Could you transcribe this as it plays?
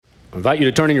I invite you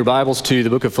to turn in your Bibles to the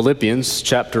book of Philippians,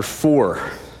 chapter 4.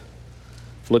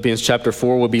 Philippians chapter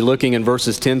 4, we'll be looking in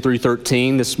verses 10 through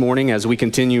 13 this morning as we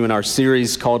continue in our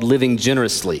series called Living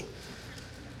Generously.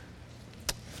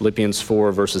 Philippians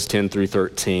 4, verses 10 through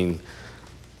 13.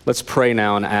 Let's pray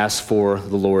now and ask for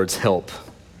the Lord's help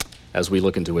as we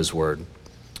look into His Word.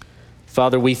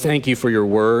 Father, we thank You for Your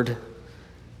Word.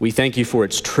 We thank You for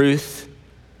its truth.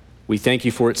 We thank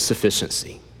You for its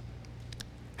sufficiency.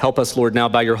 Help us, Lord, now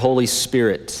by Your Holy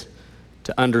Spirit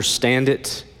to understand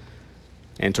it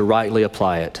and to rightly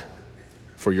apply it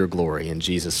for Your glory. In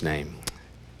Jesus' name,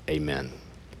 amen.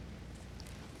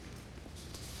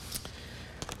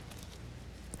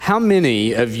 How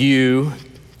many of you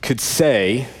could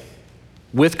say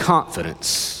with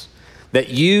confidence that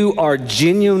you are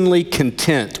genuinely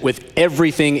content with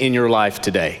everything in your life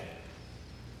today?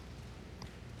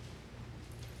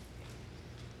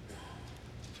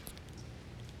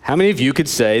 How many of you could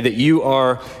say that you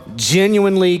are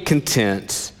genuinely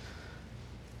content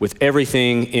with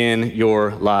everything in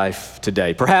your life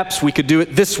today? Perhaps we could do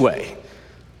it this way.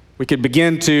 We could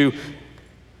begin to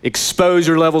expose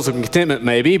your levels of contentment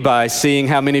maybe by seeing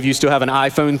how many of you still have an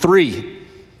iPhone 3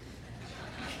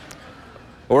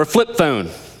 or a flip phone.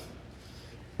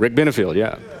 Rick Benefield,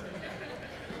 yeah.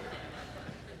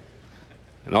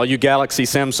 And all you Galaxy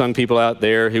Samsung people out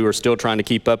there who are still trying to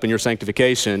keep up in your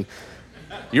sanctification,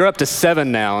 you're up to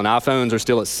 7 now, and iPhones are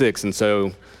still at 6, and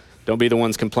so don't be the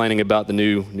ones complaining about the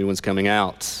new ones coming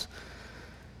out.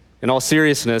 In all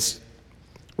seriousness,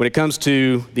 when it comes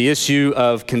to the issue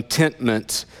of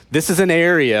contentment, this is an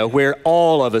area where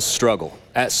all of us struggle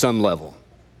at some level.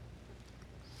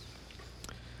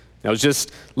 I was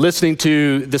just listening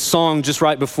to the song just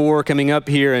right before coming up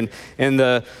here, and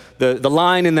the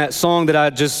line in that song that I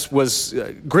just was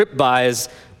gripped by is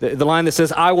the line that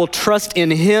says, "I will trust in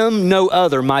Him, no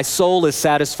other. My soul is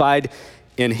satisfied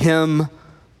in Him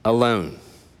alone."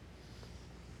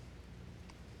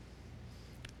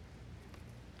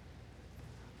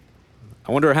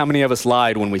 I wonder how many of us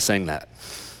lied when we sang that.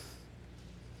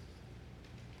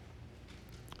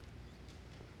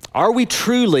 Are we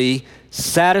truly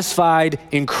satisfied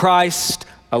in Christ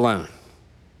alone?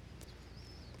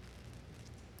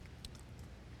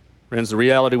 Friends, the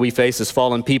reality we face as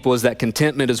fallen people is that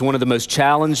contentment is one of the most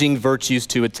challenging virtues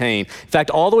to attain. In fact,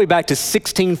 all the way back to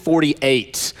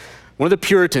 1648, one of the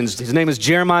Puritans, his name is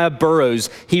Jeremiah Burroughs,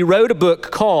 he wrote a book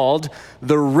called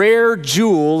The Rare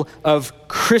Jewel of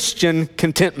Christian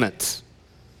Contentment.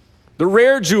 The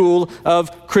rare jewel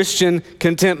of Christian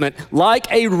contentment.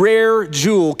 Like a rare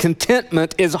jewel,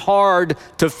 contentment is hard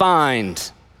to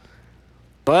find.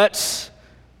 But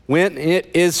when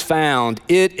it is found,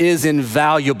 it is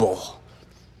invaluable,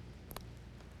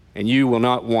 and you will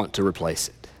not want to replace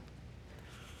it.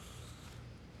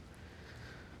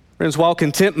 Friends, while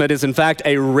contentment is in fact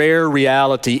a rare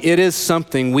reality, it is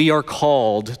something we are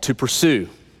called to pursue.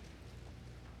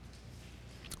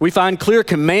 We find clear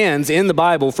commands in the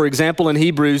Bible. For example, in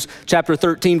Hebrews chapter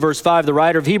 13, verse 5, the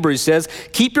writer of Hebrews says,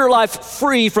 "Keep your life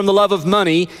free from the love of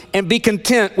money and be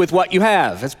content with what you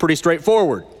have." That's pretty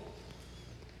straightforward.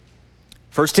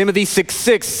 1 Timothy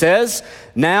 6:6 says,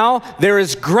 "Now there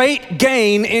is great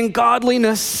gain in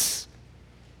godliness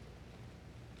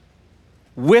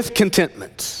with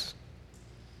contentment."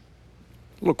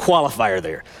 A little qualifier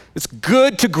there. It's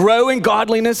good to grow in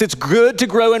godliness. It's good to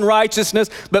grow in righteousness.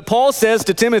 But Paul says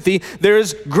to Timothy, there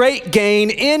is great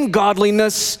gain in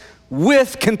godliness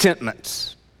with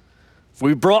contentment. For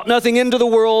we brought nothing into the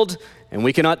world, and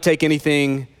we cannot take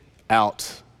anything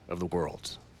out of the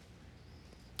world.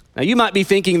 Now, you might be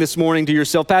thinking this morning to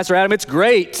yourself, Pastor Adam, it's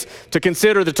great to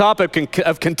consider the topic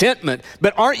of contentment,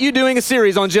 but aren't you doing a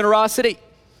series on generosity?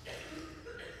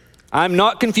 I'm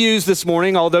not confused this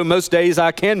morning, although most days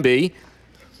I can be.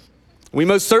 We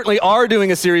most certainly are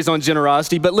doing a series on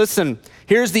generosity, but listen,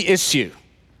 here's the issue.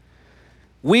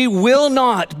 We will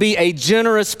not be a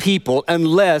generous people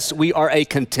unless we are a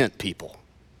content people.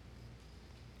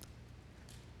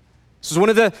 This is one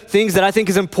of the things that I think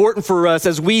is important for us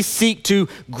as we seek to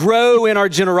grow in our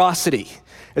generosity,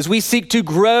 as we seek to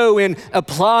grow in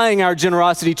applying our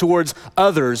generosity towards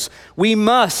others. We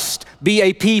must be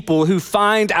a people who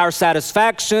find our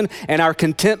satisfaction and our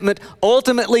contentment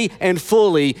ultimately and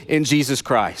fully in Jesus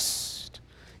Christ.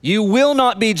 You will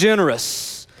not be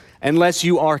generous unless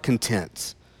you are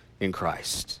content in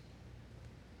Christ.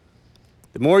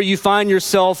 The more you find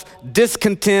yourself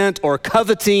discontent or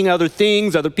coveting other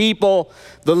things, other people,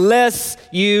 the less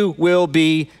you will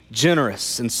be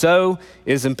generous. And so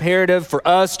it is imperative for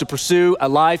us to pursue a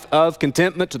life of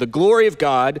contentment to the glory of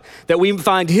God, that we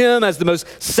find Him as the most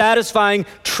satisfying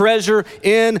treasure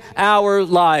in our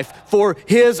life, for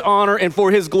His honor and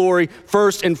for His glory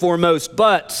first and foremost.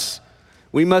 But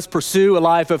we must pursue a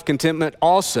life of contentment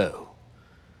also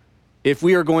if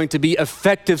we are going to be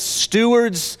effective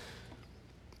stewards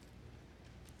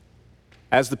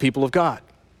as the people of God,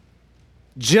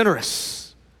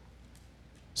 generous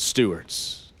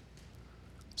stewards.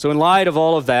 So in light of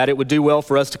all of that, it would do well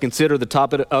for us to consider the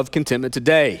topic of contentment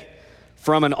today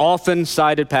from an often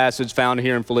cited passage found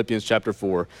here in Philippians chapter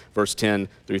 4, verse 10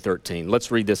 through 13.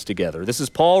 Let's read this together. This is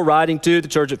Paul writing to the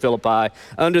church at Philippi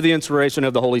under the inspiration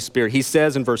of the Holy Spirit. He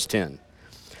says in verse 10,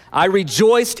 I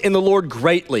rejoiced in the Lord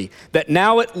greatly that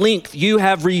now at length you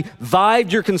have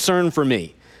revived your concern for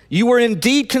me. You were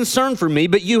indeed concerned for me,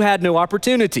 but you had no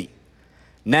opportunity.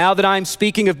 Now that I am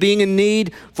speaking of being in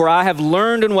need, for I have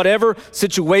learned in whatever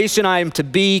situation I am to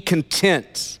be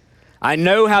content. I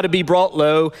know how to be brought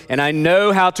low, and I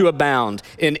know how to abound.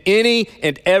 In any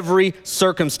and every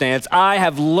circumstance, I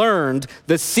have learned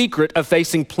the secret of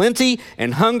facing plenty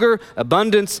and hunger,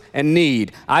 abundance and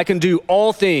need. I can do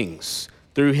all things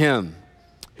through Him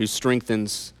who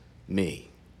strengthens me.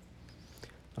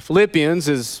 Philippians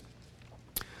is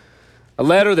a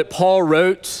letter that Paul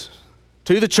wrote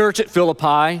to the church at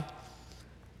Philippi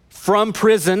from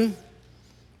prison.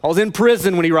 Paul's in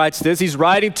prison when he writes this. He's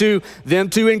writing to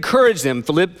them to encourage them.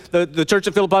 The church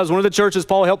at Philippi was one of the churches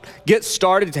Paul helped get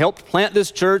started, to help plant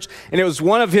this church. And it was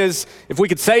one of his, if we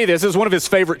could say this, it was one of his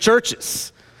favorite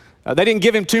churches. They didn't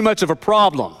give him too much of a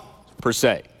problem, per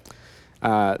se.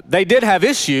 They did have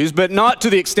issues, but not to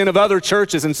the extent of other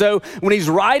churches. And so when he's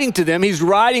writing to them, he's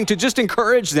writing to just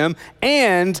encourage them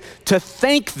and to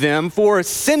thank them for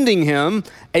sending him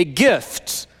a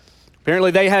gift. Apparently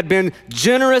they had been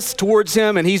generous towards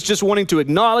him, and he's just wanting to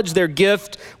acknowledge their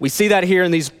gift. We see that here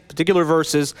in these particular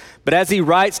verses. But as he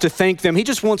writes to thank them, he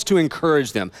just wants to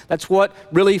encourage them. That's what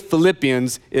really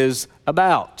Philippians is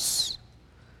about.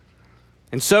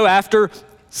 And so after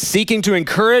seeking to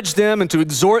encourage them and to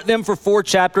exhort them for 4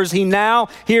 chapters, he now,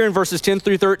 here in verses 10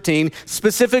 through 13,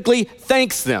 specifically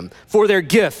thanks them for their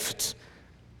gift.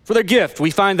 For their gift, we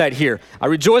find that here. I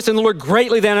rejoice in the Lord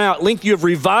greatly that now at length you have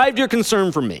revived your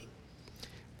concern for me.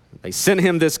 They sent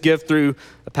him this gift through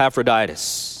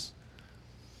Epaphroditus.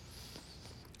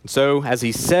 And so as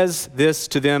he says this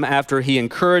to them after he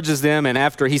encourages them and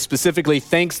after he specifically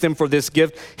thanks them for this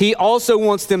gift, he also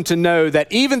wants them to know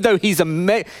that even though he's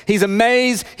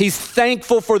amazed, he's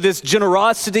thankful for this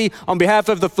generosity on behalf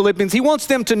of the Philippians, he wants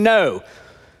them to know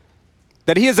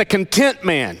that he is a content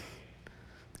man.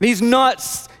 He's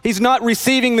not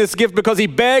receiving this gift because he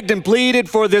begged and pleaded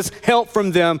for this help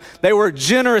from them. They were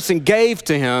generous and gave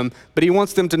to him, but he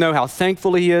wants them to know how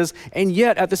thankful he is, and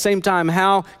yet at the same time,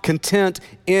 how content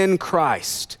in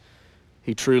Christ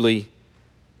he truly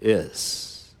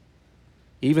is.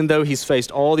 Even though he's faced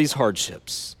all these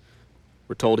hardships,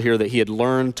 we're told here that he had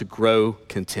learned to grow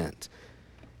content.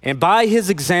 And by his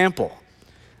example,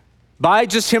 by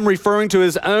just him referring to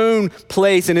his own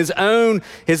place and his own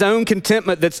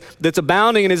contentment that's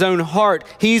abounding in his own heart,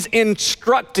 he's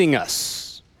instructing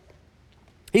us.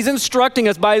 He's instructing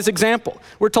us by his example.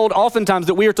 We're told oftentimes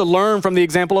that we are to learn from the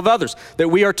example of others, that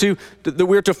we are to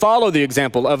follow the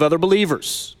example of other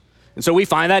believers. And so we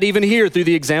find that even here through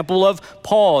the example of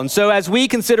Paul. And so as we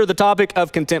consider the topic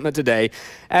of contentment today,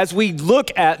 as we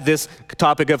look at this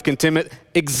topic of contentment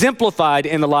exemplified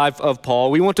in the life of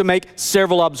Paul, we want to make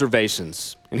several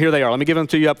observations. And here they are. Let me give them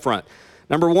to you up front.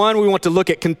 Number one, we want to look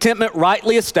at contentment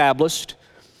rightly established.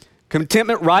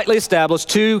 Contentment rightly established.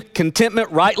 2,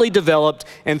 contentment rightly developed.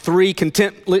 And 3,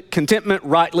 contentment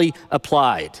rightly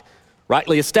applied.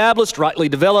 Rightly established, rightly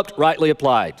developed, rightly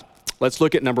applied. Let's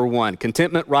look at number 1,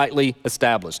 contentment rightly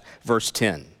established, verse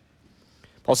 10.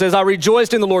 Paul says, I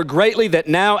rejoiced in the Lord greatly that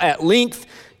now at length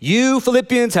you,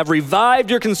 Philippians, have revived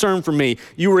your concern for me.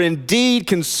 You were indeed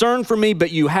concerned for me,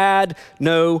 but you had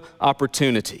no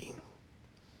opportunity.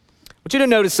 I want you to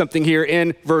notice something here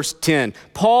in verse 10.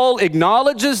 Paul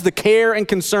acknowledges the care and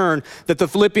concern that the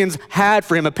Philippians had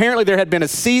for him. Apparently there had been a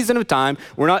season of time,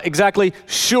 we're not exactly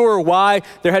sure why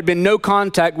there had been no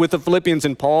contact with the Philippians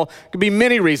and Paul. There could be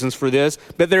many reasons for this,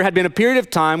 but there had been a period of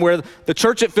time where the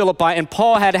church at Philippi and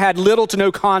Paul had had little to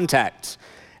no contact.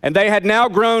 And they had now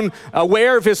grown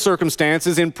aware of his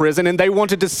circumstances in prison, and they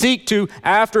wanted to seek to,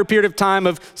 after a period of time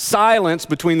of silence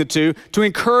between the two, to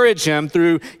encourage him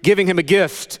through giving him a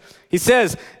gift. He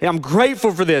says, I'm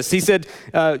grateful for this. He said,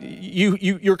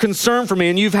 you're concerned for me,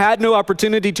 and you've had no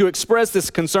opportunity to express this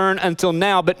concern until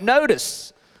now. But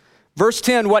notice, verse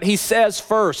 10, what he says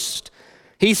first.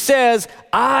 He says,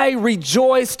 I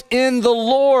rejoiced in the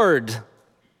Lord.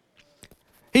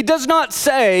 He does not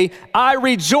say, I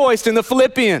rejoiced in the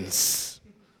Philippians.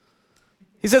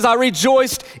 He says, I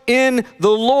rejoiced in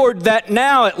the Lord that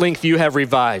now at length you have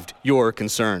revived your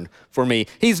concern for me.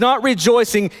 He's not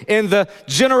rejoicing in the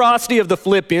generosity of the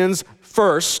Philippians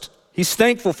first. He's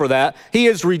thankful for that. He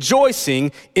is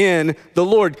rejoicing in the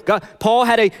Lord. Paul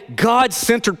had a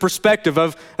God-centered perspective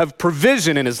of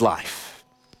provision in his life.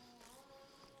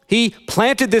 He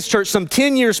planted this church some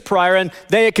 10 years prior, and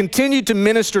they had continued to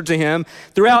minister to him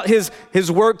throughout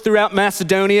his work throughout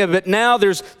Macedonia. But now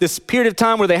there's this period of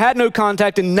time where they had no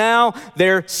contact, and now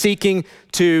they're seeking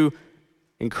to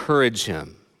encourage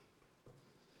him.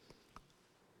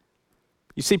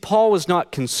 You see, Paul was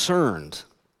not concerned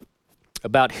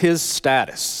about his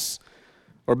status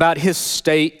or about his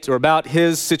state or about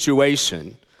his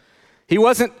situation. He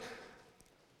wasn't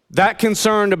that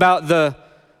concerned about the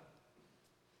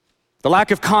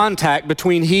lack of contact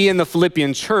between he and the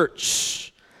Philippian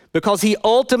church, because he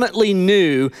ultimately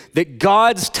knew that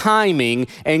God's timing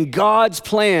and God's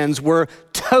plans were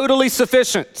totally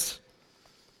sufficient.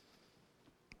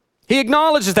 He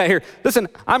acknowledges that here. Listen,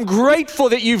 I'm grateful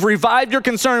that you've revived your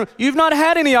concern. You've not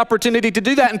had any opportunity to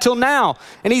do that until now.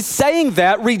 And he's saying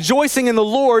that, rejoicing in the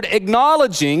Lord,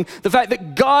 acknowledging the fact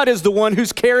that God is the one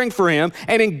who's caring for him,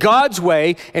 and in God's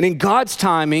way and in God's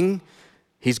timing,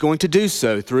 he's going to do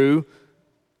so through,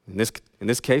 in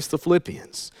this case, the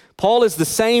Philippians. Paul is the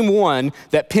same one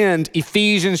that penned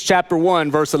Ephesians chapter 1,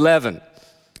 verse 11.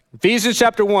 Ephesians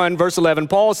chapter 1, verse 11,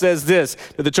 Paul says this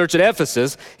to the church at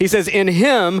Ephesus. He says, in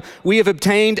him we have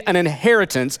obtained an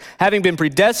inheritance, having been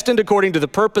predestined according to the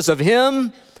purpose of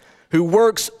him who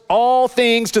works all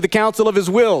things to the counsel of his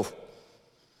will.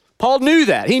 Paul knew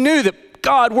that. He knew that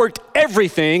God worked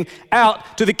everything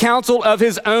out to the counsel of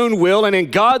his own will, and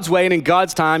in God's way and in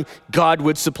God's time, God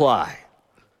would supply.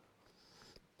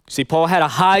 See, Paul had a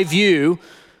high view,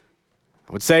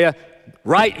 I would say a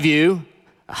right view,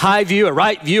 a high view, a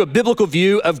right view, a biblical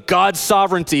view of God's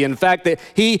sovereignty. In fact, that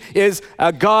he is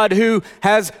a God who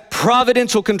has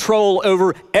providential control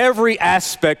over every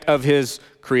aspect of his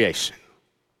creation.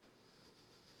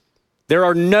 There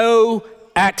are no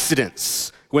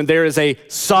accidents when there is a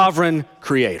sovereign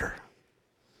creator.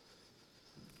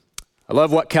 I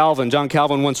love what John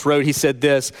Calvin once wrote. He said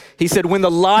this. He said, when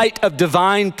the light of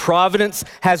divine providence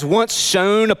has once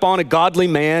shone upon a godly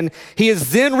man, he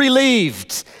is then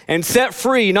relieved and set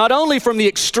free, not only from the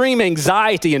extreme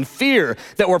anxiety and fear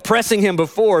that were pressing him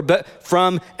before, but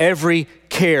from every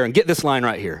care. And get this line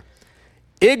right here.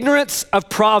 Ignorance of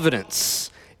providence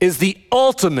is the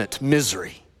ultimate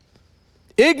misery.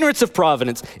 Ignorance of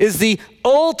providence is the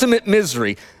ultimate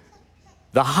misery.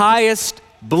 The highest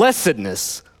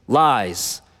blessedness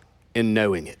lies in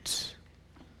knowing it.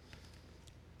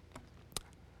 I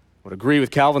would agree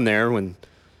with Calvin there. When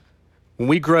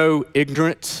we grow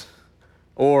ignorant,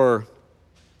 or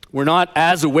we're not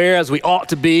as aware as we ought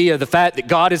to be of the fact that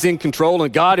God is in control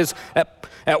and God is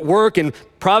at work in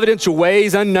providential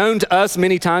ways unknown to us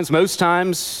many times, most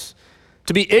times,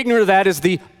 to be ignorant of that is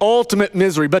the ultimate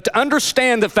misery. But to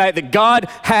understand the fact that God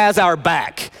has our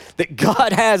back, that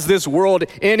God has this world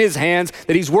in his hands,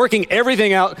 that he's working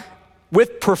everything out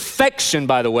with perfection,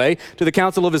 by the way, to the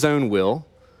counsel of his own will,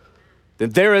 then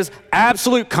there is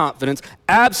absolute confidence,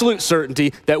 absolute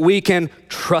certainty that we can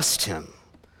trust him.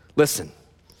 Listen,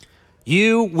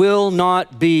 you will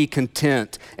not be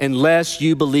content unless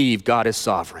you believe God is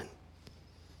sovereign.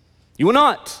 You will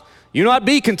not. You will not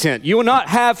be content. You will not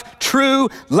have true,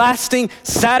 lasting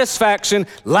satisfaction,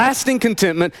 lasting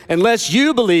contentment unless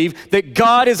you believe that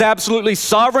God is absolutely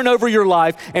sovereign over your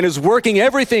life and is working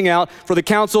everything out for the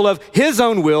counsel of his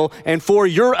own will and for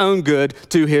your own good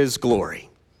to his glory.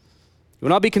 You will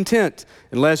not be content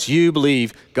unless you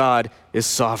believe God is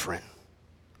sovereign.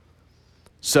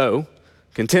 So,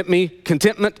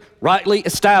 contentment rightly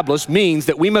established means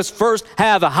that we must first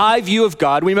have a high view of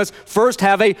God. We must first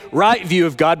have a right view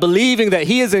of God, believing that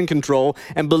he is in control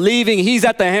and believing he's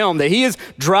at the helm, that he is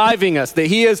driving us, that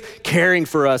he is caring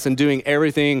for us and doing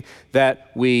everything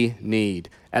that we need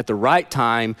at the right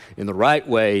time, in the right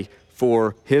way,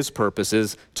 for his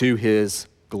purposes, to his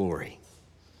glory.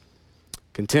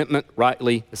 Contentment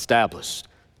rightly established.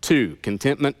 2,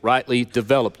 contentment rightly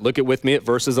developed. Look with me at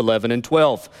verses 11 and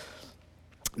 12.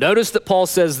 Notice that Paul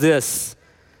says this.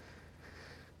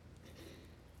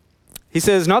 He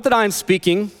says, not that I am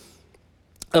speaking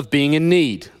of being in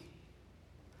need.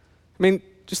 I mean,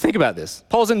 Just think about this.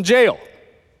 Paul's in jail.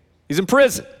 He's in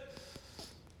prison.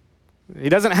 He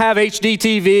doesn't have HD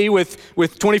TV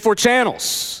with 24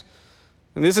 channels.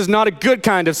 And this is not a good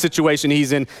kind of situation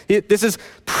he's in. This is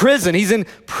prison. He's in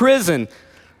prison.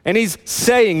 And he's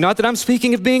saying, not that I'm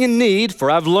speaking of being in need,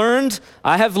 for I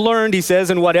have learned, he says,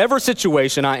 in whatever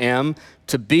situation I am,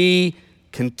 to be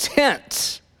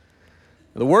content.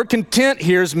 The word content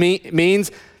here means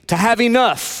to have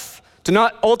enough, to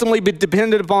not ultimately be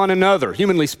dependent upon another,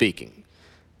 humanly speaking.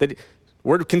 The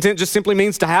word content just simply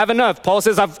means to have enough. Paul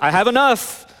says, I have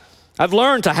enough. I've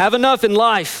learned to have enough in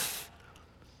life,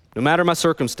 no matter my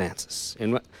circumstances.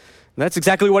 And that's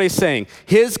exactly what he's saying.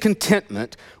 His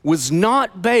contentment was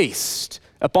not based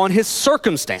upon his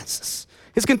circumstances.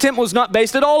 His contentment was not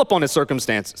based at all upon his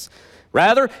circumstances.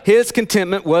 Rather, his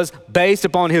contentment was based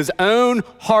upon his own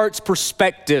heart's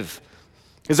perspective,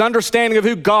 his understanding of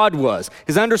who God was,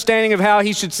 his understanding of how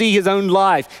he should see his own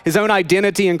life, his own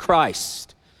identity in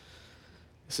Christ.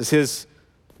 This is his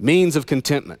means of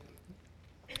contentment.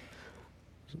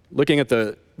 Looking at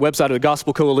the website of the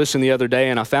Gospel Coalition the other day,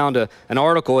 and I found an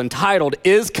article entitled,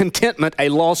 "Is Contentment a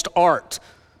Lost Art?"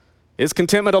 Is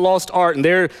contentment a lost art? And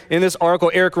there in this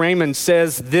article, Eric Raymond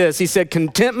says this. He said,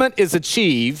 contentment is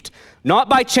achieved not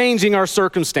by changing our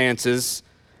circumstances,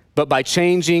 but by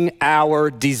changing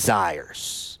our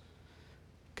desires.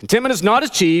 Contentment is not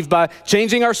achieved by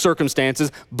changing our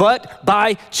circumstances, but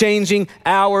by changing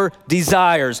our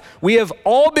desires. We have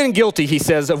all been guilty, he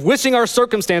says, of wishing our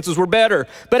circumstances were better.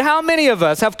 But how many of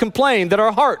us have complained that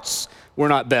our hearts were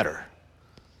not better?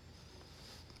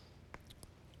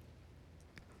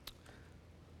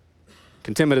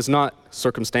 Contentment is not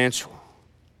circumstantial.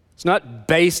 It's not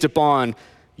based upon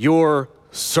your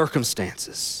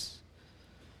circumstances.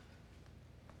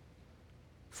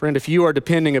 Friend, if you are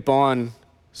depending upon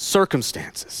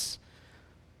circumstances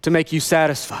to make you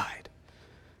satisfied,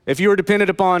 if you are dependent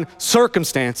upon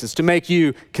circumstances to make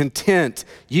you content,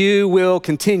 you will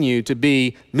continue to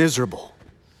be miserable.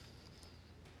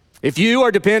 If you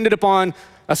are dependent upon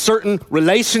a certain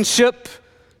relationship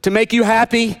to make you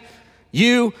happy,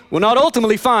 you will not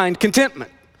ultimately find contentment.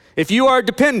 If you are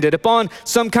dependent upon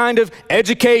some kind of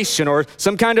education or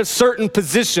some kind of certain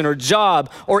position or job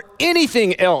or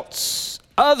anything else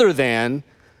other than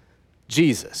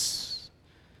Jesus,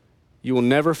 you will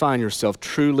never find yourself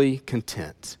truly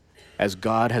content as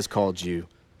God has called you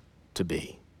to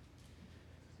be.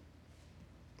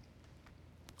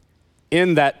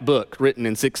 In that book written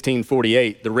in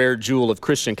 1648, The Rare Jewel of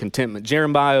Christian Contentment,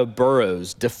 Jeremiah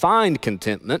Burroughs defined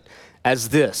contentment as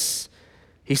this.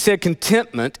 He said,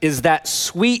 contentment is that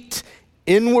sweet,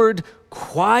 inward,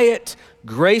 quiet,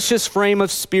 gracious frame of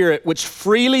spirit which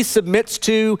freely submits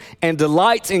to and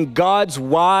delights in God's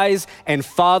wise and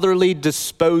fatherly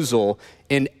disposal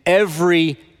in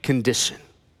every condition.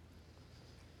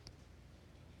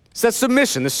 It's that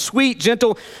submission, the sweet,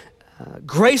 gentle,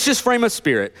 gracious frame of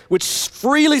spirit which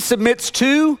freely submits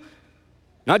to,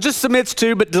 not just submits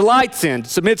to, but delights in,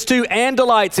 submits to and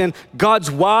delights in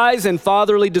God's wise and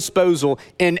fatherly disposal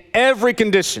in every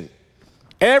condition,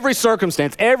 every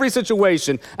circumstance, every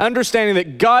situation, understanding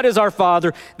that God is our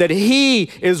Father, that He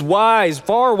is wise,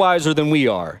 far wiser than we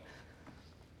are,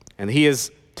 and He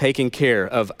is taking care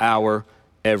of our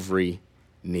every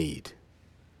need.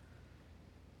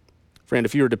 Friend,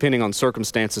 if you are depending on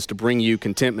circumstances to bring you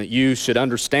contentment, you should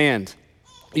understand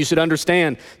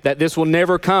that this will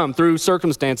never come through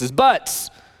circumstances, but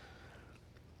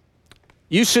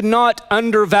you should not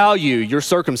undervalue your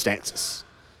circumstances.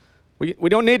 We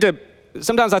don't need to,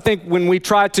 sometimes I think when we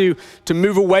try to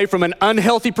move away from an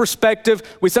unhealthy perspective,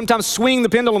 we sometimes swing the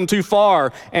pendulum too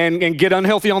far and get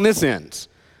unhealthy on this end.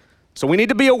 So we need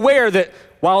to be aware that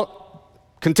while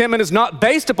contentment is not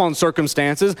based upon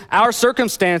circumstances, our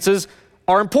circumstances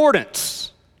are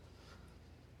important.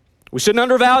 We shouldn't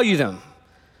undervalue them.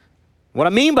 What I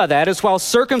mean by that is while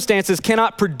circumstances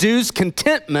cannot produce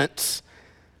contentment,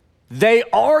 they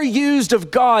are used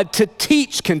of God to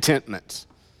teach contentment.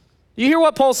 You hear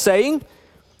what Paul's saying?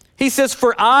 He says,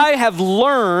 for I have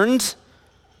learned,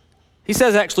 he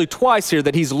says actually twice here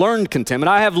that he's learned contentment.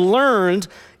 I have learned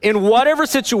in whatever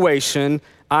situation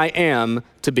I am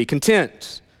to be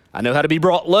content. I know how to be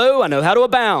brought low. I know how to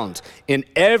abound. In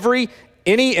every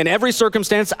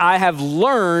circumstance, I have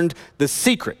learned the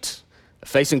secret.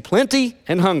 Facing plenty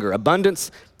and hunger, abundance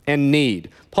and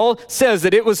need. Paul says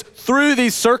that it was through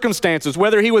these circumstances,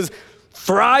 whether he was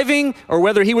thriving or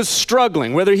whether he was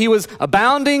struggling, whether he was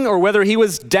abounding or whether he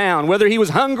was down, whether he was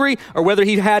hungry or whether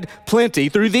he had plenty,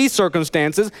 through these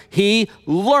circumstances, he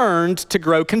learned to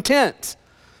grow content.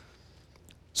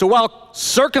 So while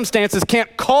circumstances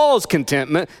can't cause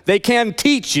contentment, they can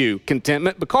teach you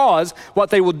contentment, because what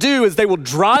they will do is they will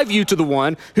drive you to the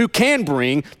one who can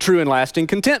bring true and lasting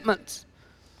contentment.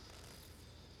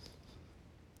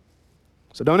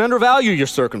 So don't undervalue your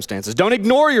circumstances. Don't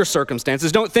ignore your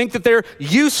circumstances. Don't think that they're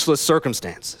useless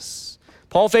circumstances.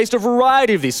 Paul faced a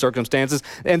variety of these circumstances,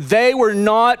 and they were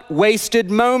not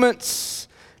wasted moments.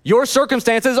 Your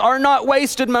circumstances are not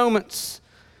wasted moments.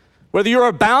 Whether you're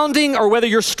abounding or whether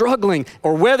you're struggling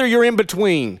or whether you're in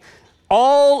between,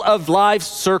 all of life's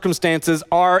circumstances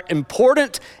are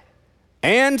important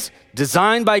and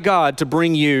designed by God to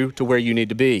bring you to where you need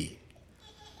to be.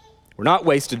 We're not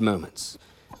wasted moments.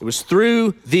 It was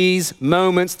through these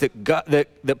moments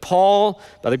that Paul,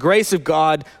 by the grace of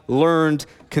God, learned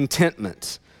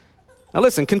contentment. Now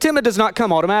listen, contentment does not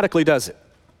come automatically, does it?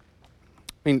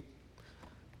 I mean,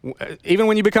 even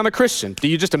when you become a Christian, do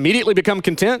you just immediately become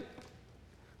content?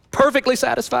 Perfectly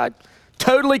satisfied?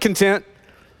 Totally content?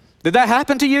 Did that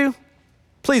happen to you?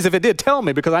 Please, if it did, tell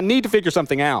me, because I need to figure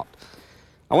something out.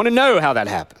 I want to know how that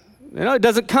happened. You know, it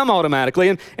doesn't come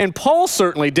automatically. And Paul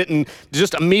certainly didn't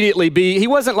just immediately he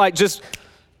wasn't like just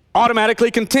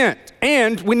automatically content.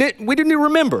 And we didn't even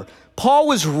remember, Paul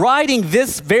was writing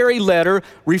this very letter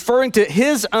referring to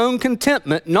his own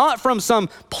contentment, not from some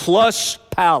plush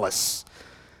palace,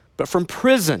 but from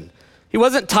prison. He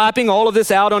wasn't typing all of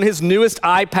this out on his newest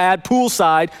iPad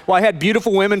poolside while he had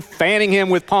beautiful women fanning him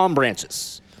with palm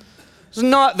branches. That's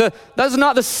not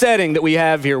the setting that we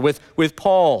have here with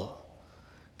Paul.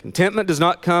 Contentment does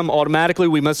not come automatically.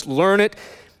 We must learn it.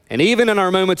 And even in our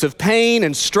moments of pain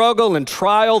and struggle and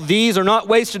trial, these are not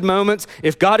wasted moments.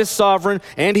 If God is sovereign,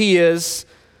 and He is,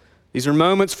 these are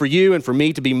moments for you and for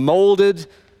me to be molded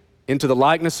into the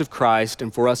likeness of Christ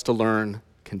and for us to learn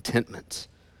contentment.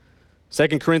 2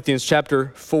 Corinthians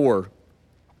chapter 4,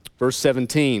 verse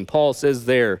 17, Paul says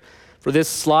there, "For this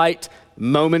slight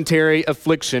momentary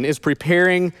affliction is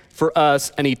preparing for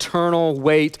us an eternal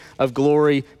weight of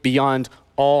glory beyond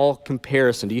all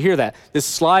comparison." Do you hear that? This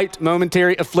slight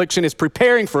momentary affliction is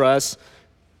preparing for us.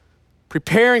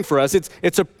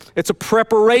 It's a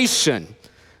preparation.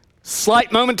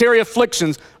 Slight momentary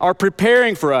afflictions are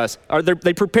preparing for us.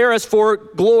 They prepare us for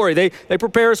glory. They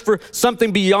prepare us for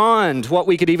something beyond what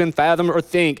we could even fathom or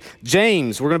think.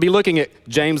 James, we're going to be looking at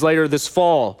James later this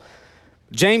fall.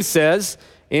 James says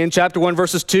in chapter 1,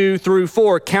 verses 2 through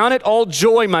 4, "Count it all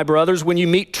joy, my brothers, when you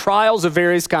meet trials of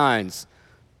various kinds."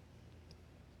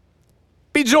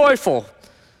 Be joyful.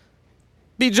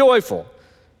 Be joyful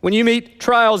when you meet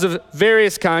trials of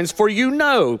various kinds, for you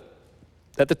know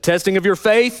that the testing of your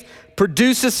faith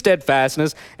produces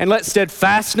steadfastness, and let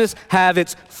steadfastness have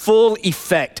its full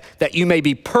effect, that you may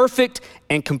be perfect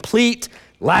and complete,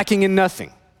 lacking in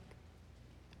nothing.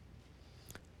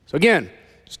 So again,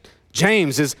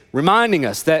 James is reminding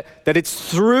us that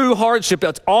it's through hardship,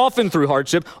 it's often through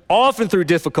hardship, often through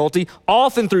difficulty,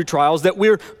 often through trials, that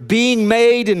we're being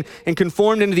made and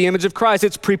conformed into the image of Christ.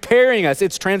 It's preparing us,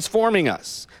 it's transforming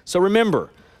us. So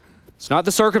remember, it's not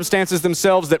the circumstances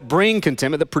themselves that bring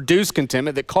contentment, that produce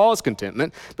contentment, that cause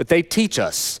contentment, but they teach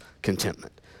us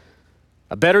contentment.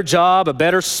 A better job, a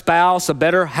better spouse, a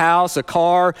better house, a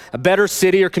car, a better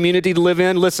city or community to live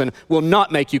in, listen, will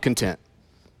not make you content.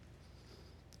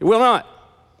 It will not.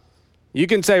 You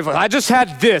can say, if I just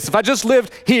had this, if I just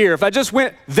lived here, if I just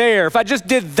went there, if I just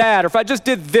did that, or if I just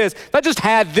did this, if I just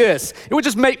had this, it would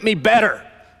just make me better.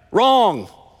 Wrong.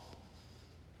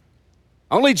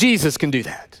 Only Jesus can do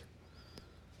that.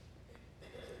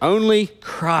 Only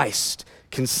Christ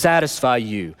can satisfy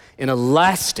you in a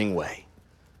lasting way.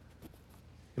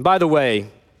 And by the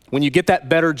way, when you get that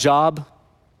better job,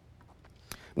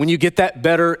 when you get that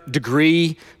better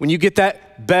degree, when you get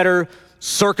that better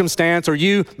circumstance, or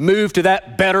you move to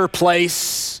that better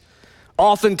place,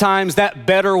 oftentimes that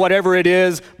better whatever it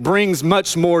is brings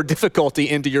much more difficulty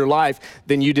into your life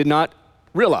than you did not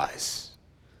realize.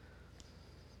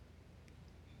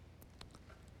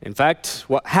 In fact,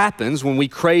 what happens when we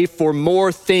crave for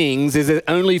more things is it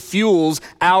only fuels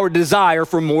our desire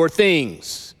for more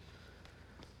things.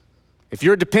 If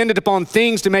you're dependent upon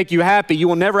things to make you happy, you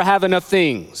will never have enough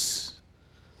things.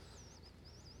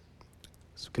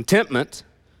 So contentment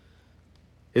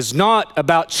is not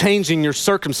about changing your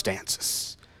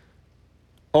circumstances.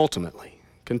 Ultimately,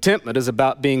 contentment is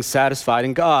about being satisfied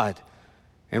in God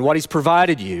and what He's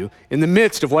provided you in the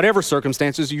midst of whatever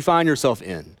circumstances you find yourself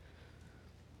in.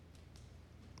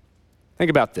 Think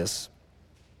about this.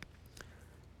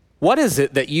 What is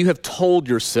it that you have told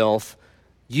yourself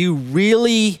you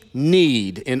really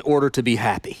need in order to be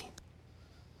happy?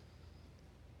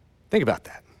 Think about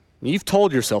that. You've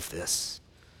told yourself this.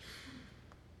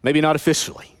 Maybe not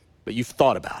officially, but you've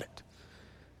thought about it.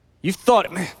 You've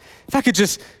thought, man, if I could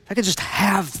just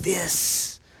have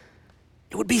this,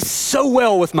 it would be so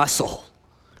well with my soul.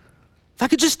 If I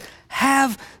could just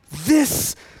have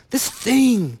this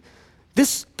thing,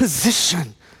 this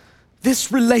position,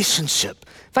 this relationship,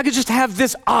 if I could just have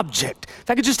this object, if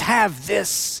I could just have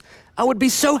this, I would be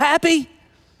so happy.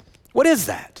 What is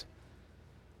that?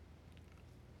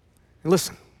 And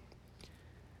listen,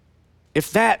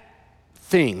 if that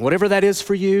thing, whatever that is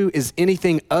for you, is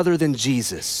anything other than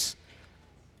Jesus,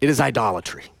 it is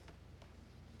idolatry.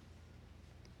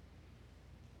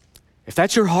 If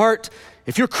that's your heart,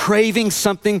 if you're craving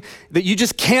something that you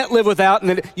just can't live without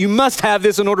and that you must have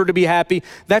this in order to be happy,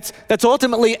 that's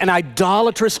ultimately an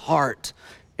idolatrous heart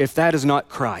if that is not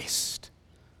Christ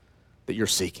that you're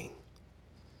seeking.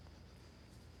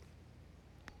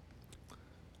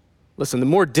 Listen, the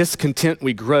more discontent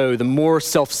we grow, the more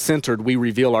self-centered we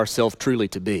reveal ourselves truly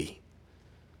to be.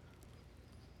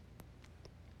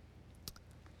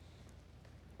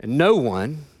 And no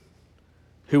one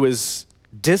who is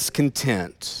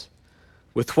discontent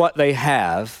with what they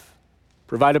have,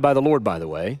 provided by the Lord, by the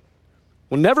way,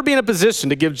 will never be in a position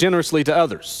to give generously to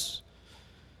others.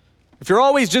 If you're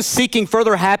always just seeking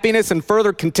further happiness and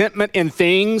further contentment in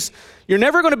things, you're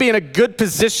never going to be in a good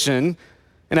position,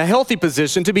 in a healthy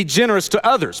position, to be generous to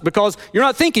others, because you're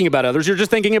not thinking about others, you're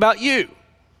just thinking about you.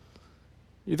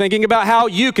 You're thinking about how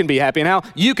you can be happy and how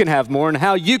you can have more and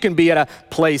how you can be at a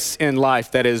place in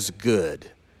life that is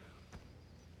good.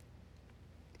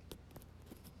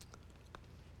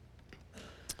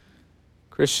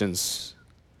 Christians,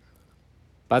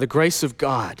 by the grace of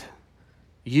God,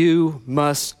 you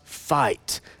must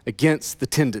fight against the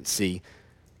tendency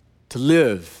to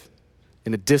live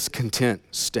in a discontent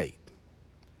state.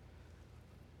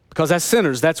 Because as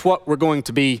sinners, that's what we're going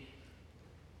to be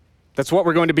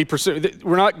pursuing.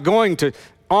 We're not going to,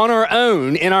 on our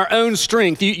own, in our own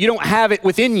strength, you don't have it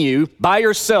within you by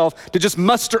yourself to just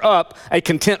muster up a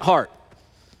content heart.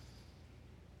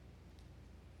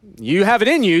 You have it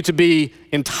in you to be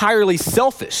entirely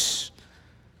selfish.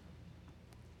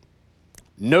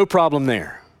 No problem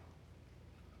there.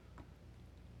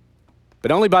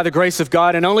 But only by the grace of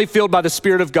God and only filled by the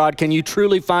Spirit of God can you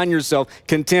truly find yourself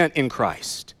content in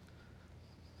Christ.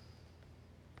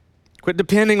 Quit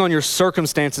depending on your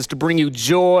circumstances to bring you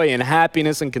joy and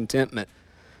happiness and contentment.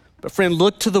 But friend,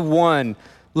 look to the one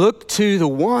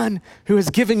who has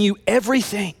given you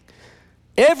everything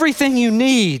you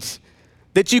need,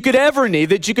 that you could ever need,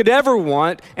 that you could ever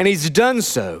want, and he's done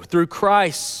so through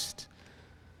Christ.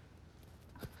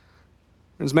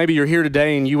 Friends, maybe you're here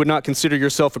today and you would not consider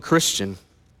yourself a Christian,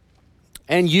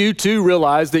 and you too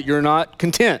realize that you're not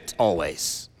content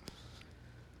always.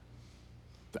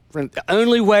 Friend, the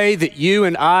only way that you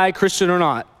and I, Christian or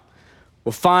not,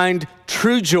 will find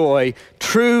true joy,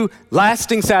 true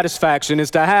lasting satisfaction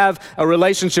is to have a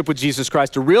relationship with Jesus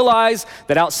Christ, to realize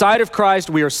that outside of Christ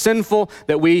we are sinful,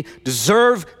 that we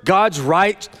deserve God's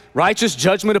righteous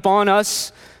judgment upon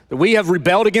us, that we have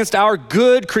rebelled against our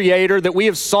good Creator, that we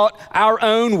have sought our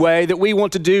own way, that we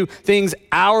want to do things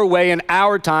our way in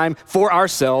our time for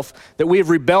ourselves, that we have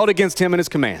rebelled against Him and His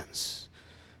commands.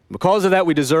 Because of that,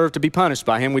 we deserve to be punished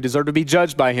by Him. We deserve to be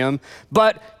judged by Him.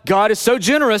 But God is so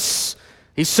generous.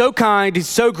 He's so kind. He's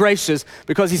so gracious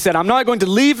because He said, I'm not going to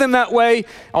leave them that way,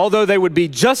 although they would be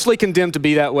justly condemned to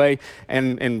be that way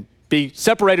and be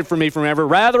separated from me forever.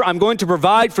 Rather, I'm going to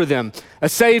provide for them a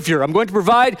Savior. I'm going to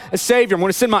provide a Savior. I'm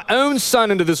going to send my own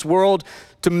Son into this world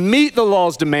to meet the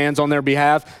law's demands on their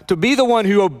behalf, to be the one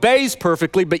who obeys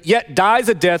perfectly, but yet dies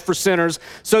a death for sinners,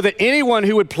 so that anyone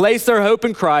who would place their hope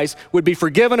in Christ would be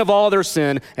forgiven of all their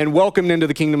sin and welcomed into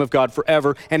the kingdom of God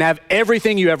forever and have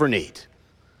everything you ever need.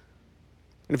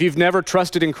 And if you've never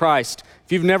trusted in Christ,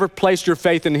 if you've never placed your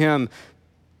faith in Him,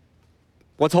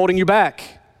 what's holding you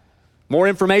back? More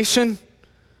information?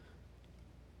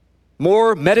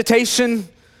 More meditation?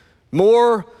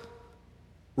 More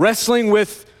wrestling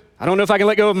with, I don't know if I can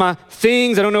let go of my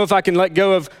things. I don't know if I can let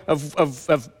go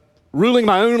of ruling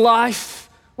my own life.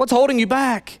 What's holding you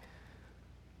back?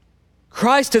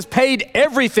 Christ has paid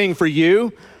everything for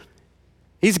you.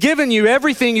 He's given you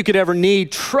everything you could ever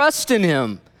need. Trust in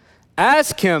Him.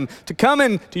 Ask Him to come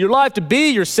into your life, to be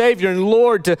your Savior and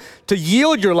Lord, to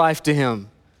yield your life to Him.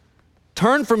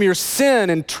 Turn from your sin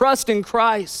and trust in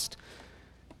Christ.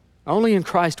 Only in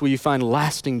Christ will you find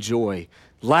lasting joy,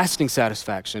 lasting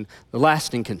satisfaction,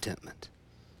 lasting contentment.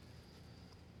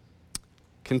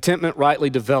 Contentment rightly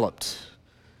developed.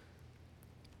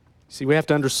 See, we have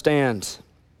to understand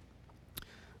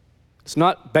it's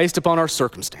not based upon our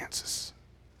circumstances.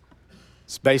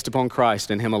 It's based upon Christ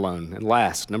and him alone. And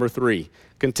last, number 3,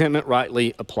 contentment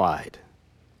rightly applied.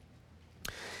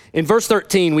 In verse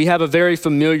 13, we have a very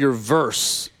familiar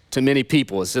verse to many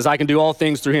people. It says, I can do all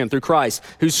things through him, through Christ,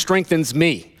 who strengthens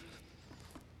me.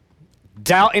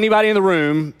 Doubt anybody in the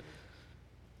room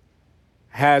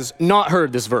has not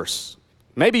heard this verse.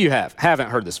 Maybe you haven't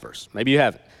heard this verse. Maybe you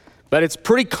haven't. But it's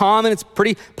pretty common, it's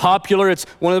pretty popular. It's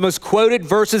one of the most quoted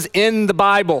verses in the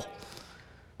Bible.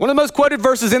 One of the most quoted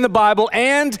verses in the Bible,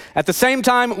 and at the same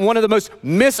time, one of the most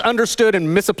misunderstood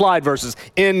and misapplied verses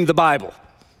in the Bible.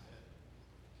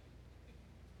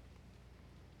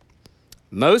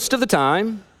 Most of the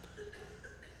time,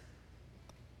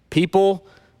 people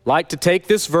like to take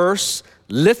this verse,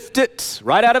 lift it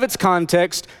right out of its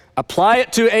context, apply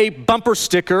it to a bumper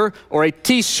sticker or a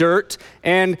t-shirt,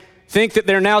 and think that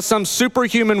they're now some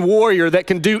superhuman warrior that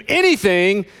can do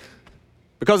anything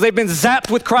because they've been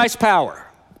zapped with Christ's power.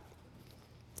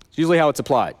 It's usually how it's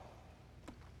applied.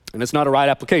 And it's not a right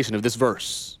application of this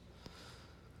verse.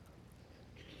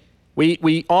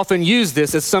 We often use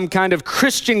this as some kind of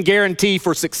Christian guarantee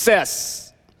for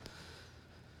success.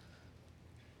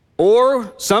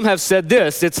 Or some have said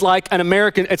this, it's like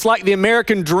the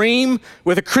American dream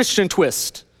with a Christian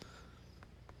twist.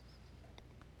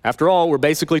 After all, we're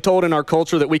basically told in our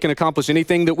culture that we can accomplish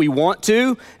anything that we want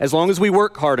to as long as we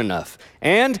work hard enough.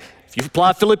 And if you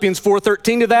apply Philippians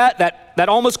 4:13 to that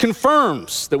almost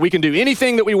confirms that we can do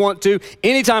anything that we want to,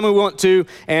 anytime we want to,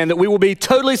 and that we will be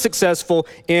totally successful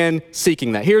in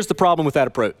seeking that. Here's the problem with that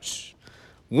approach.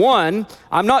 One,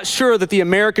 I'm not sure that the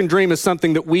American dream is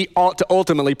something that we ought to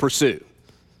ultimately pursue.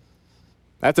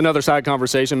 That's another side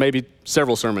conversation, maybe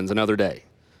several sermons another day.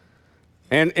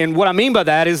 And what I mean by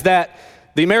that is that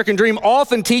the American dream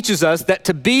often teaches us that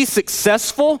to be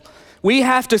successful, we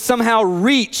have to somehow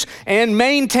reach and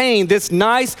maintain this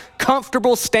nice,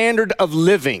 comfortable standard of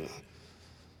living,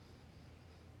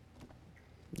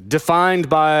 defined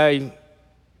by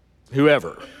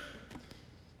whoever.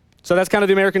 So that's kind of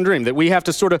the American dream, that we have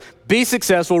to sort of be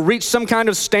successful, reach some kind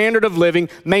of standard of living,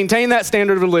 maintain that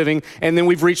standard of living, and then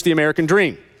we've reached the American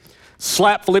dream.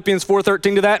 Slap Philippians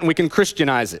 4:13 to that, and we can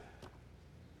Christianize it.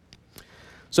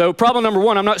 So problem number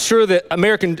one, I'm not sure that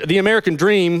the American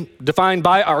dream, defined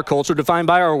by our culture, defined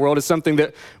by our world, is something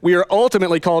that we are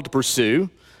ultimately called to pursue.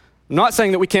 I'm not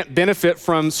saying that we can't benefit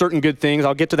from certain good things.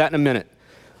 I'll get to that in a minute.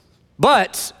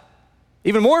 But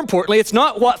even more importantly, it's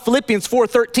not what Philippians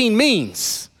 4:13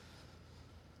 means.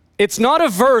 It's not a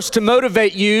verse to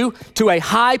motivate you to a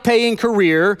high-paying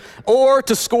career or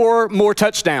to score more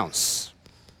touchdowns.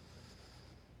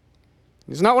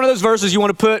 It's not one of those verses you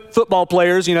want to put football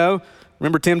players,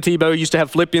 Remember Tim Tebow used to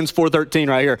have Philippians 4:13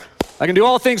 right here. I can do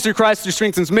all things through Christ who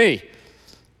strengthens me.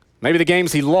 Maybe the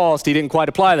games he lost, he didn't quite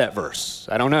apply that verse.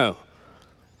 I don't know.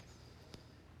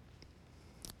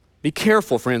 Be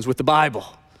careful, friends, with the Bible.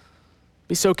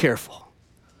 Be so careful.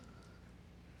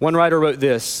 One writer wrote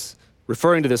this,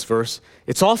 referring to this verse,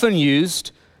 it's often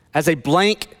used as a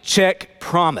blank check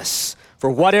promise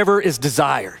for whatever is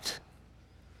desired.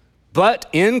 But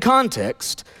in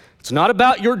context, it's not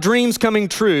about your dreams coming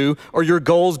true or your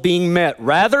goals being met.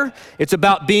 Rather, it's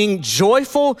about being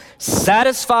joyful,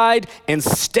 satisfied, and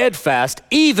steadfast,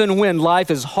 even when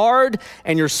life is hard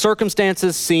and your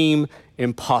circumstances seem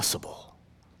impossible.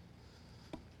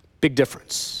 Big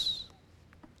difference.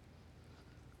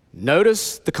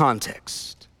 Notice the context.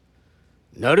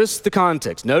 Notice the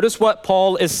context. Notice what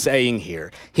Paul is saying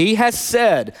here. He has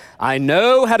said, I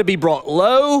know how to be brought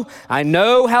low. I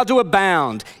know how to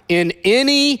abound. In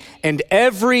any and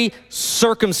every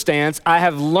circumstance, I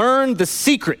have learned the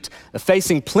secret of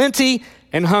facing plenty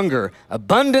and hunger,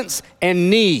 abundance and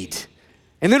need.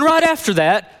 And then right after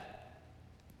that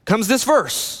comes this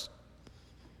verse.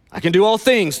 I can do all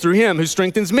things through him who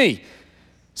strengthens me.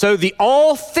 So the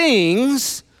all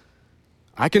things,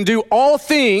 I can do all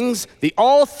things. The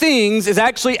all things is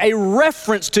actually a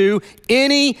reference to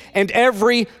any and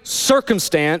every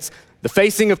circumstance, the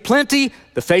facing of plenty,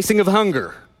 the facing of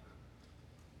hunger.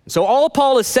 So all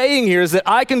Paul is saying here is that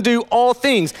I can do all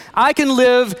things. I can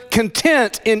live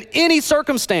content in any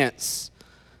circumstance.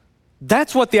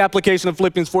 That's what the application of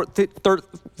Philippians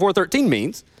 4:13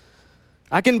 means.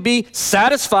 I can be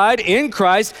satisfied in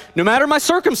Christ no matter my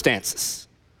circumstances.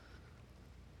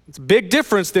 It's a big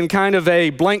difference than kind of a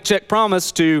blank check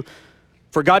promise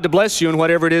for God to bless you in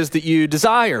whatever it is that you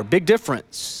desire. Big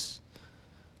difference.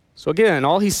 So again,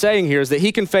 all he's saying here is that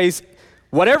he can face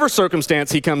whatever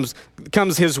circumstance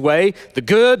comes his way, the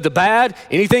good, the bad,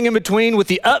 anything in between, with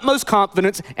the utmost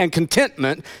confidence and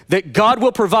contentment that God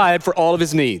will provide for all of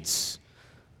his needs.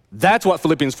 That's what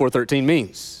Philippians 4:13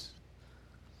 means.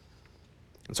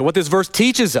 And so what this verse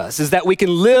teaches us is that we can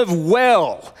live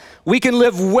well. We can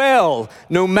live well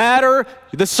no matter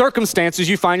the circumstances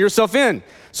you find yourself in.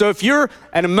 So if you're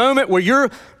at a moment where you're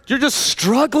just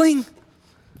struggling,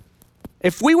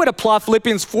 if we would apply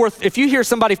Philippians 4, if you hear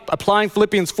somebody applying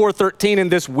Philippians 4:13 in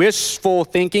this wishful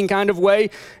thinking kind of way,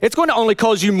 it's going to only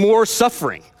cause you more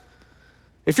suffering.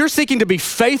 If you're seeking to be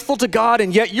faithful to God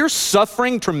and yet you're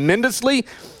suffering tremendously,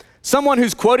 someone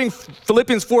who's quoting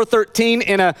Philippians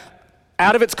 4:13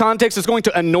 out of its context is going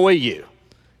to annoy you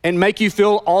and make you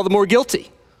feel all the more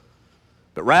guilty.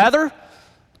 But rather,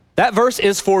 that verse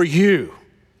is for you.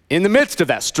 In the midst of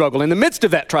that struggle, in the midst of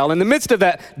that trial, in the midst of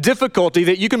that difficulty,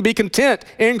 that you can be content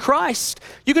in Christ.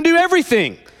 You can do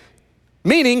everything,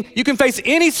 meaning you can face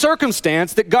any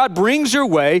circumstance that God brings your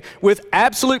way with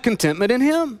absolute contentment in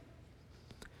Him.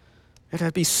 You have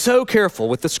to be so careful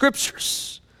with the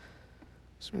scriptures.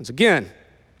 So friends, again,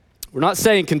 we're not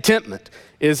saying contentment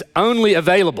is only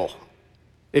available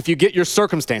if you get your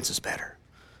circumstances better.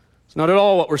 It's not at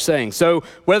all what we're saying. So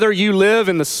whether you live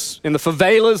in the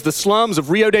favelas, the slums of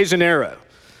Rio de Janeiro,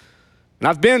 and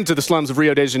I've been to the slums of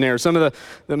Rio de Janeiro, some of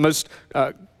the most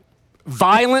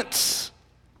violent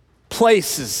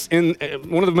places,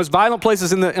 one of the most violent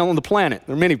places on the planet.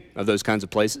 There are many of those kinds of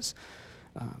places.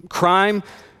 Crime,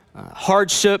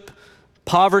 hardship,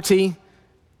 poverty.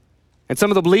 And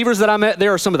some of the believers that I met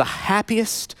there are some of the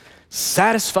happiest,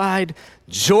 satisfied,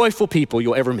 joyful people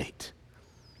you'll ever meet.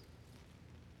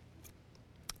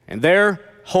 And their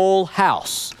whole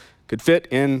house could fit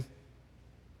in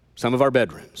some of our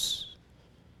bedrooms.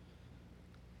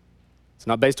 It's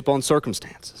not based upon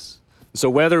circumstances. So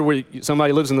whether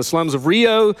somebody lives in the slums of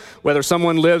Rio, whether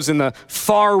someone lives in the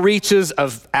far reaches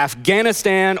of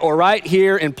Afghanistan, or right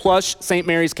here in plush St.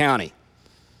 Mary's County,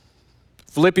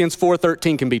 Philippians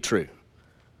 4:13 can be true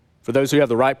for those who have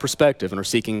the right perspective and are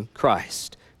seeking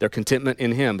Christ. Their contentment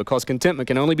in Him, because contentment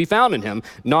can only be found in Him,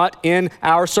 not in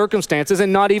our circumstances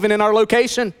and not even in our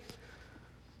location.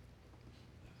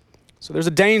 So there's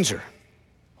a danger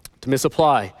to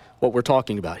misapply what we're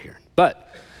talking about here.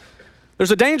 But there's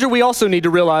a danger we also need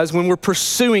to realize when we're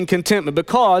pursuing contentment,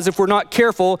 because if we're not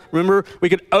careful, remember, we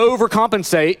could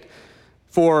overcompensate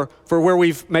for where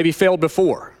we've maybe failed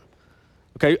before.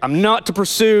 Okay, I'm not to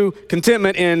pursue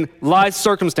contentment in life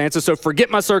circumstances, so forget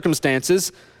my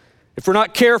circumstances. If we're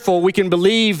not careful, we can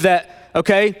believe that,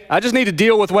 okay, I just need to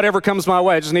deal with whatever comes my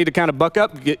way. I just need to kind of buck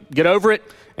up, get over it,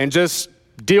 and just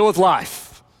deal with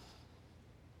life.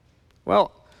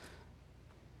 Well,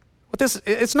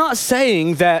 it's not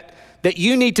saying that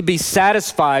you need to be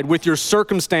satisfied with your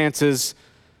circumstances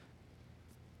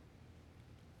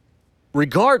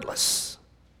regardless.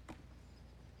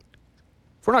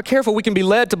 If we're not careful, we can be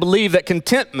led to believe that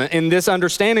contentment, in this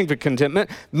understanding of contentment,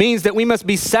 means that we must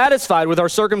be satisfied with our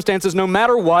circumstances no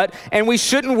matter what, and we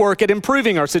shouldn't work at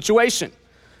improving our situation.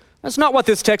 That's not what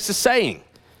this text is saying.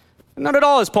 Not at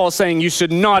all is Paul saying you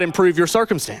should not improve your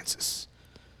circumstances.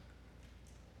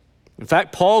 In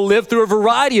fact, Paul lived through a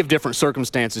variety of different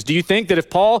circumstances. Do you think that if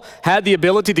Paul had the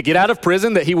ability to get out of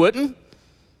prison that he wouldn't?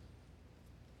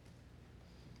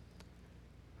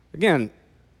 Again,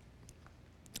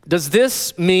 does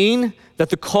this mean that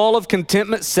the call of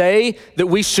contentment say that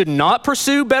we should not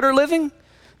pursue better living?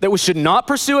 That we should not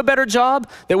pursue a better job?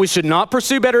 That we should not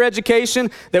pursue better education?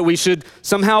 That we should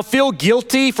somehow feel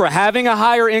guilty for having a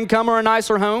higher income or a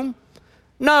nicer home?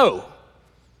 No,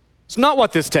 it's not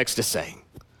what this text is saying.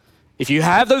 If you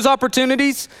have those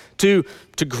opportunities to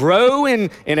grow in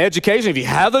education, if you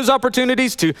have those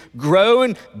opportunities to grow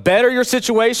and better your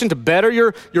situation, to better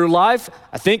your life,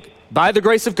 I think by the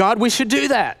grace of God, we should do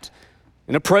that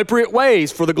in appropriate ways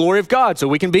for the glory of God so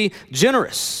we can be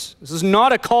generous. This is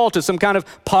not a call to some kind of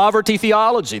poverty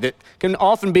theology that can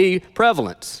often be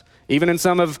prevalent, even in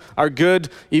some of our good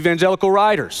evangelical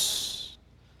writers.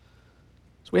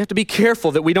 So we have to be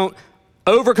careful that we don't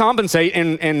overcompensate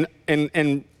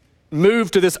and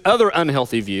move to this other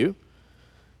unhealthy view.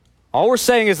 All we're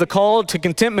saying is the call to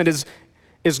contentment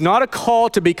is not a call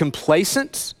to be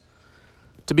complacent,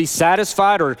 to be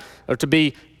satisfied, or to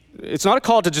be, it's not a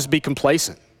call to just be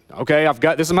complacent. Okay,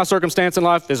 this is my circumstance in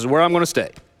life, this is where I'm gonna stay.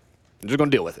 I'm just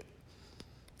gonna deal with it.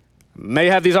 May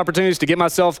have these opportunities to get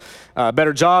myself a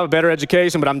better job, a better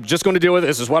education, but I'm just gonna deal with it,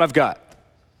 this is what I've got.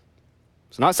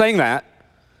 It's not saying that,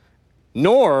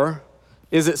 nor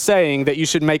is it saying that you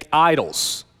should make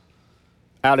idols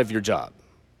out of your job,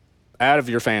 out of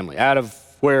your family, out of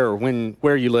where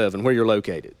you live and where you're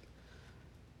located.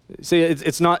 See,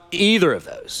 it's not either of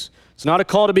those. It's not a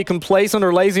call to be complacent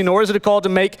or lazy, nor is it a call to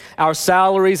make our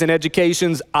salaries and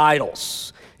educations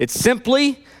idols. It's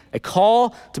simply a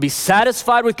call to be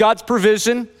satisfied with God's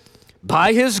provision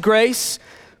by His grace,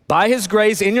 by his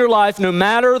grace in your life, no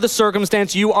matter the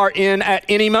circumstance you are in at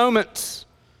any moment.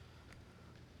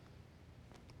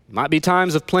 It might be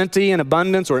times of plenty and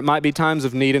abundance, or it might be times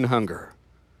of need and hunger.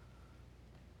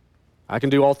 I can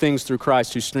do all things through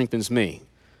Christ who strengthens me.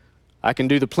 I can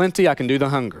do the plenty, I can do the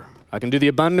hunger. I can do the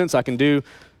abundance, I can do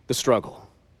the struggle.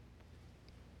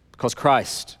 Because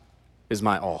Christ is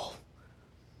my all.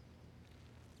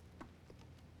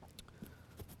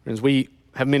 Friends, we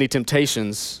have many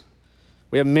temptations.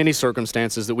 We have many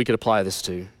circumstances that we could apply this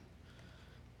to.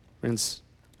 Friends,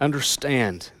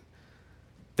 understand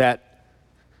that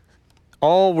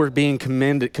all we're being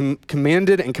commended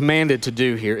and commanded to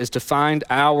do here is to find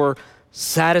our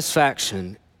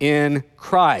satisfaction in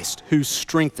Christ, who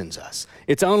strengthens us.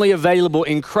 It's only available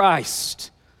in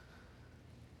Christ.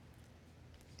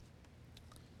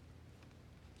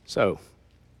 So,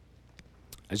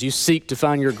 as you seek to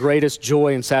find your greatest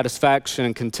joy and satisfaction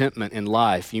and contentment in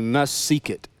life, you must seek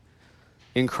it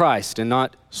in Christ and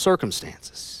not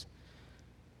circumstances.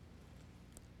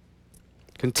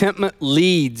 Contentment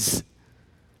leads.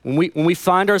 When we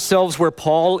find ourselves where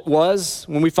Paul was,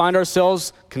 when we find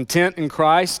ourselves content in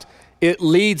Christ, it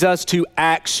leads us to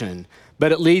action,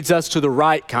 but it leads us to the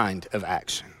right kind of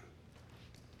action.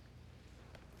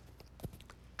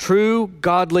 True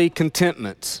godly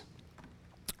contentment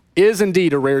is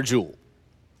indeed a rare jewel.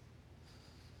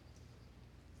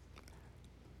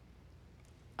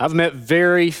 I've met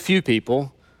very few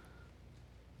people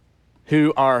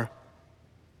who are,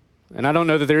 and I don't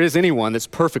know that there is anyone that's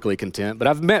perfectly content, but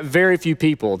I've met very few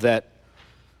people that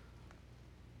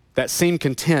seem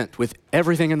content with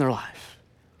everything in their life.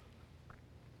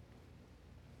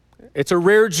 It's a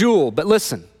rare jewel, but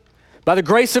listen, by the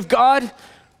grace of God,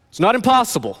 it's not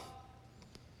impossible.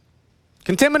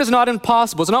 Contentment is not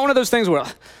impossible. It's not one of those things where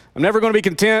I'm never going to be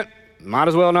content, might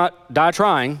as well not die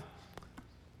trying.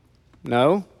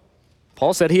 No,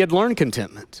 Paul said he had learned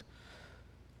contentment.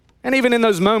 And even in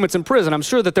those moments in prison, I'm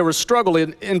sure that there was struggle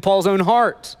in Paul's own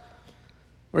heart,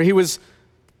 where he was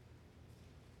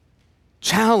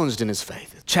challenged in his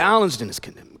faith, challenged in his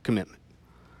commitment.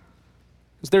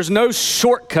 There's no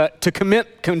shortcut to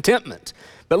contentment.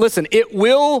 But listen, it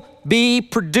will be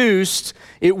produced,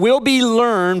 it will be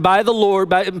learned by the Lord,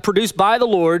 produced by the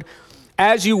Lord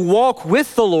as you walk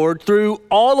with the Lord through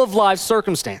all of life's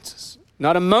circumstances.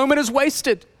 Not a moment is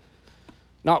wasted.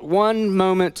 Not one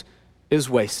moment is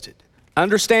wasted.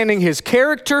 Understanding his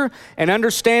character and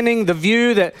understanding the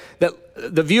view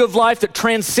the view of life that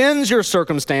transcends your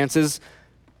circumstances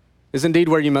is indeed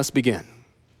where you must begin.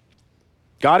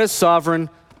 God is sovereign.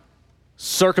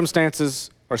 Circumstances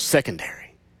are secondary.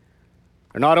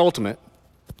 They're not ultimate.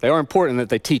 They are important that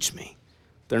they teach me.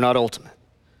 They're not ultimate.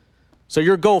 So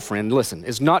your goal, friend, listen,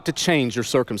 is not to change your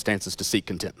circumstances to seek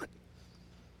contentment.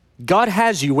 God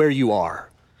has you where you are.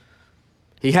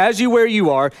 He has you where you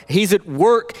are. He's at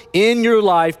work in your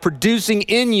life, producing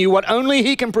in you what only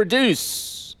he can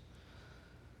produce.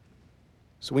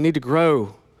 So we need to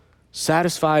grow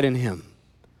satisfied in him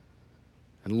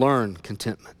and learn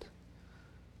contentment.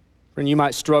 Friend, you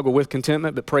might struggle with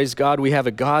contentment, but praise God, we have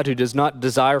a God who does not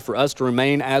desire for us to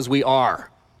remain as we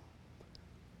are.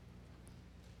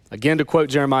 Again, to quote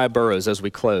Jeremiah Burroughs as we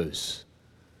close,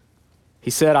 he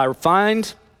said, I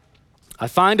find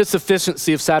a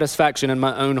sufficiency of satisfaction in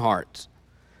my own heart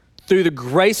through the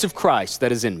grace of Christ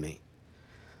that is in me.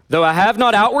 Though I have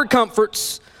not outward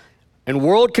comforts and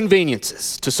world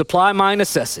conveniences to supply my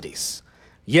necessities,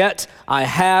 yet I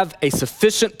have a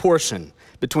sufficient portion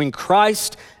between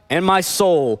Christ and my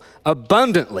soul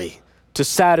abundantly to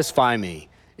satisfy me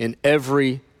in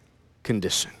every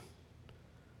condition.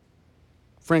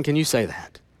 Friend, can you say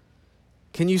that?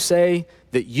 Can you say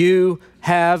that you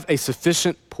have a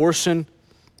sufficient portion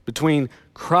between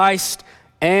Christ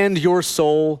and your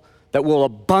soul that will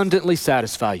abundantly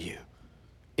satisfy you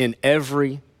in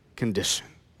every condition?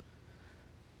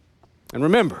 And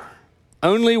remember,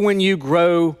 only when you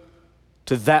grow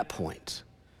to that point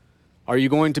are you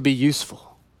going to be useful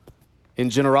in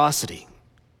generosity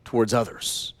towards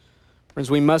others.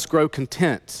 Friends, we must grow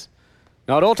content,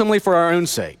 not ultimately for our own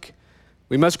sake.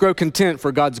 We must grow content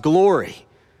for God's glory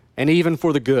and even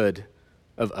for the good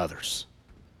of others.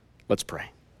 Let's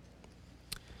pray.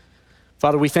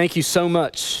 Father, we thank you so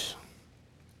much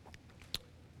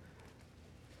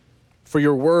for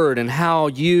your word and how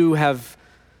you have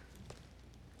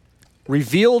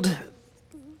revealed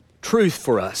truth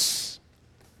for us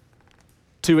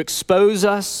to expose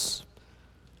us,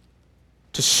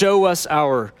 to show us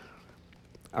our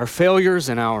failures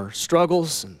and our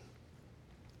struggles. And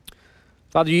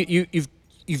Father,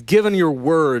 you've given your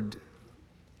word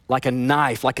like a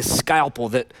knife, like a scalpel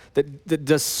that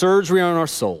does surgery on our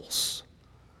souls.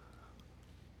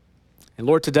 And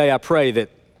Lord, today I pray that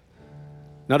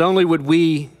not only would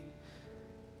we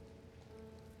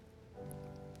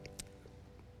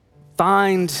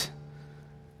find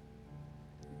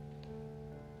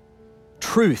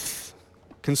truth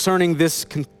concerning this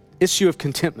issue of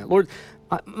contentment. Lord,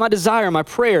 my desire, my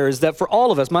prayer is that for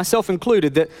all of us, myself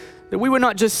included, that we would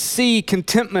not just see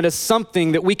contentment as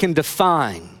something that we can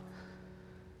define,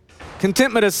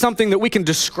 contentment as something that we can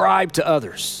describe to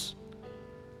others.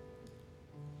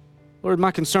 Lord,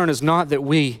 my concern is not that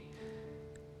we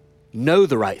know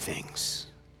the right things,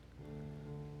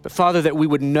 but Father, that we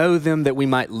would know them, that we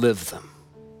might live them.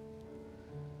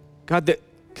 God, that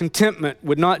contentment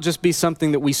would not just be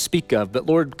something that we speak of, but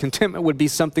Lord, contentment would be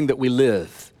something that we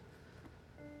live.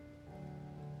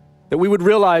 That we would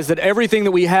realize that everything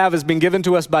that we have has been given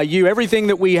to us by you. Everything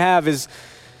that we have is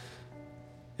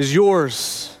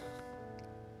yours.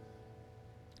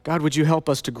 God, would you help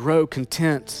us to grow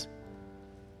content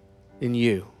in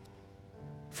you?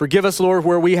 Forgive us, Lord,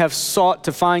 where we have sought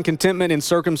to find contentment in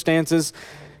circumstances,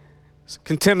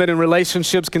 contentment in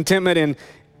relationships, contentment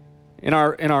in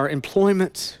our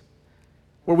employment,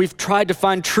 where we've tried to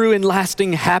find true and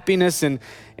lasting happiness and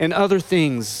other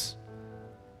things.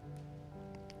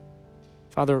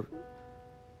 Father,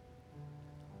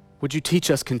 would you teach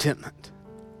us contentment?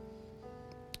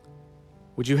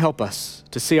 Would you help us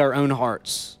to see our own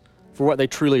hearts for what they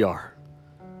truly are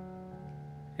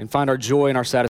and find our joy and our satisfaction